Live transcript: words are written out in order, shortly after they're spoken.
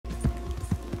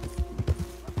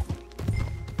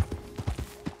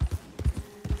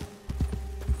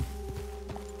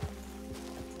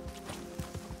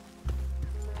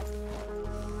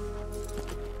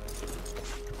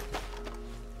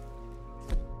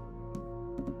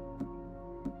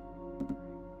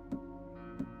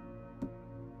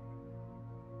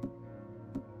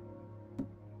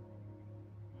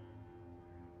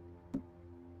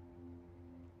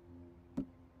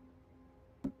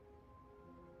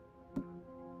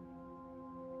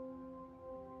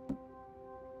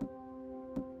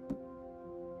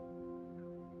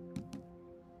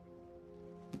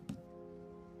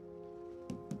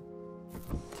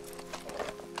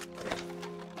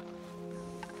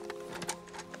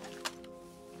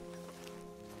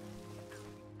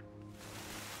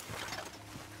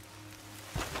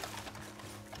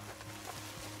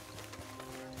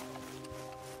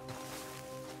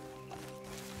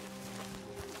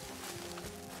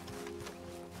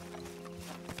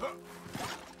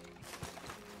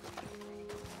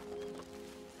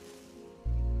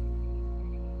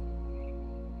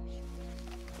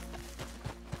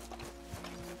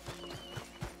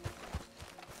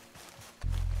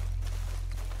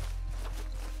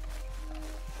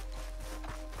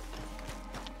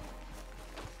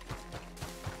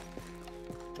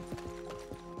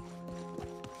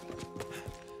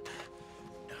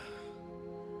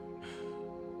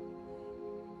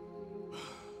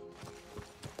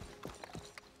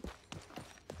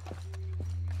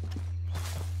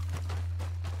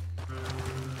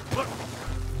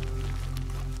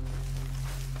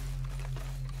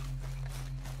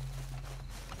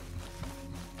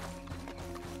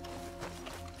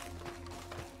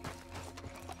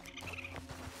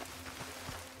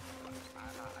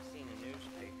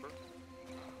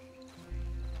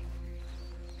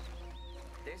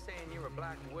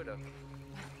Black Widow.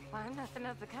 Why, nothing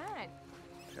of the kind.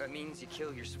 That means you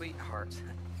kill your sweetheart.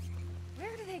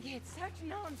 Where do they get such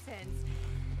nonsense?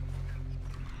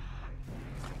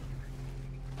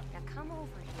 Now come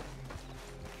over here.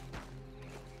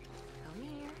 Come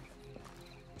here.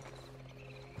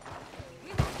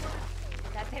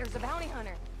 That there's a bounty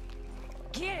hunter.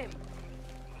 Get him!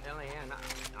 Ellie,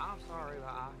 I'm sorry,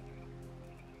 but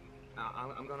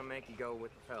I'm gonna make you go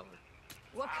with the fella.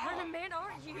 What kind of man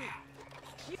are you?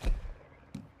 You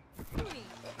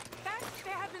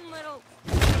backstabbing little...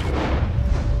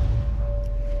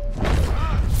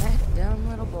 That dumb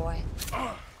little boy.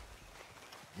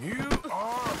 You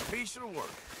are a piece of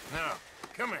work. Now,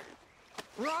 come here.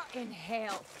 Rot in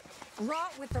hell.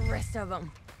 Rot with the rest of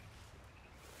them.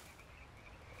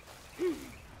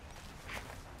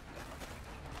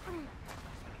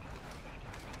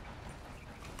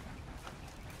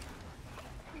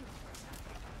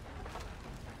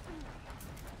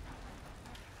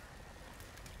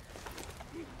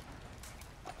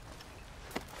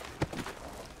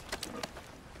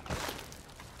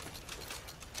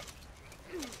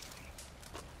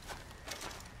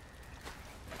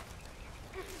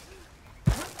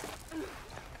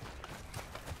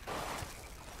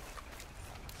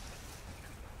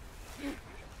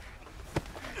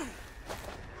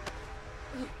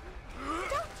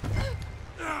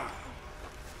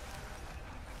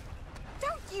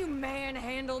 You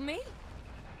manhandle me?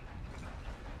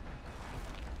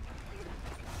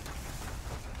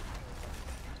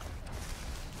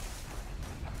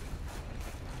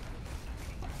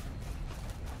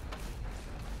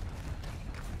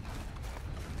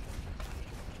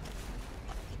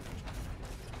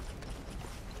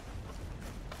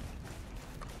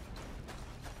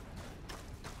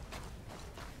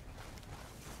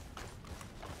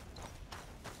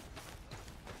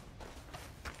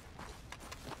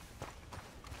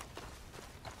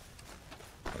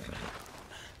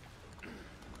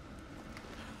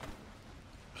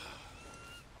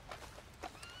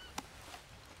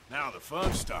 Now the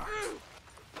fun starts.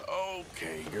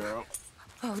 Okay, girl.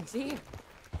 Oh, dear.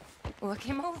 What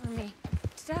came over me?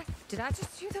 Did I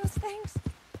just do those things?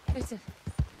 It's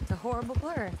a horrible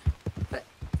blur. But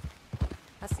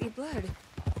I see blood.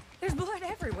 There's blood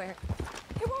everywhere.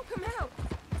 It won't come out.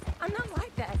 I'm not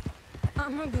like that.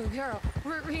 I'm a good girl.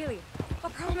 Really. I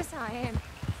promise I am.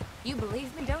 You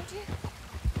believe me, don't you?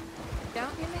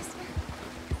 Don't you, mister?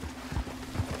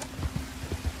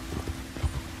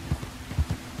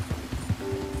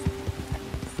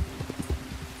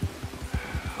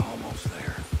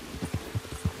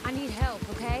 I need help,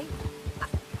 okay?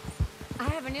 I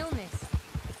have an illness.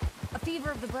 A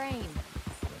fever of the brain.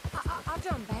 I've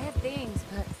done bad things,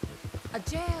 but a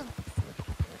jail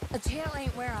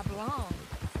ain't where I belong.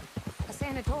 A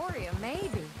sanatorium,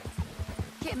 maybe.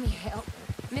 Get me help,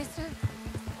 mister.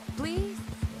 Please?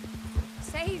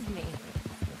 Save me.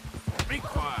 Be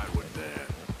quiet with that.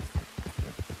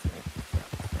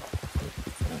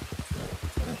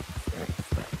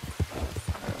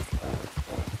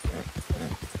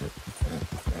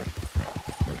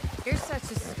 You're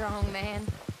such a strong man.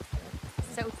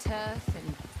 So tough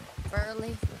and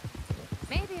burly.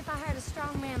 Maybe if I had a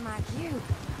strong man like you,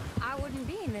 I wouldn't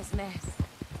be in this mess.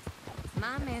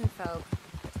 My menfolk,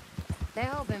 they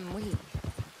all been weak.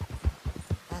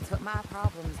 That's what my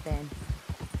problem's been.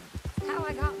 How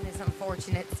I got in this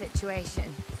unfortunate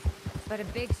situation. But a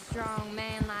big, strong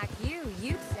man like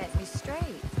you'd set me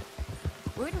straight.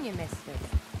 Wouldn't you, mister?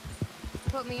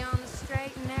 Put me on the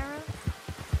straight and narrow?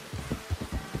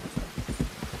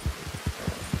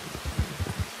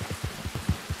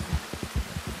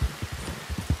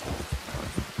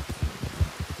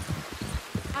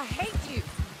 I hate you,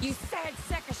 you sad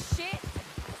sack of shit.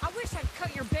 I wish I'd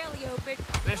cut your belly open.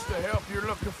 This the help you're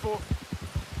looking for?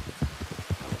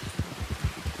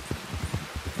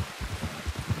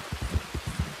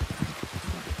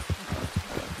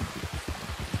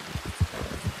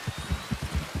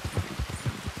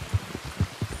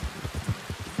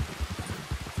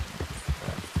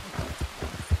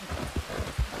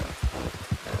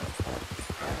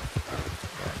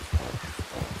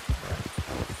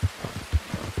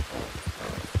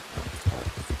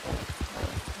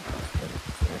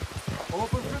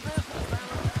 Open for business,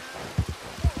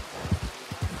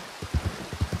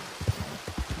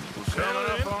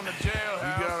 Coming up on the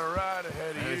jailhouse. You got a ride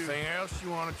ahead of you. Anything else you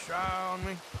want to try on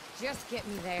me? Just get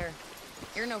me there.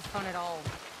 You're no fun at all.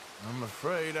 I'm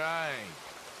afraid I ain't.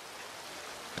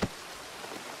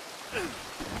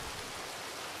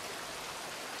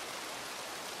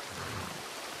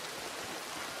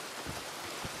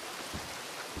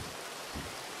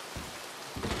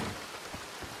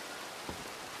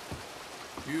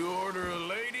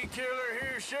 lady killer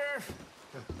here, Sheriff?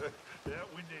 Yeah,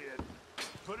 we did.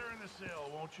 Put her in the cell,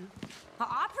 won't you?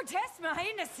 I protest my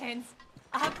innocence.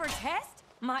 I protest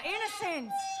my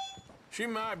innocence. She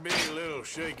might be a little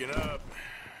shaken up.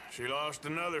 She lost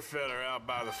another feller out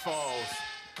by the falls.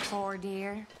 Poor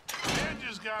dear.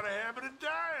 Ninjas got a habit of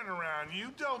dying around you,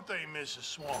 don't they, Mrs.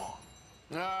 Swann?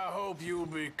 I hope you'll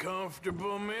be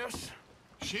comfortable, miss.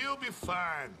 She'll be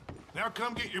fine. Now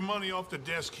come get your money off the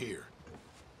desk here.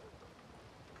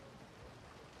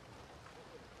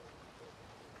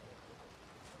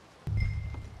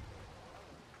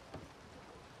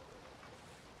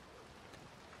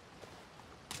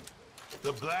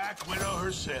 The Black Widow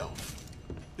herself.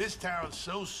 This town's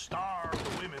so starved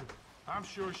for women, I'm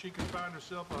sure she can find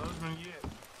herself a husband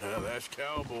yet. That's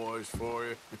cowboys for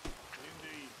you.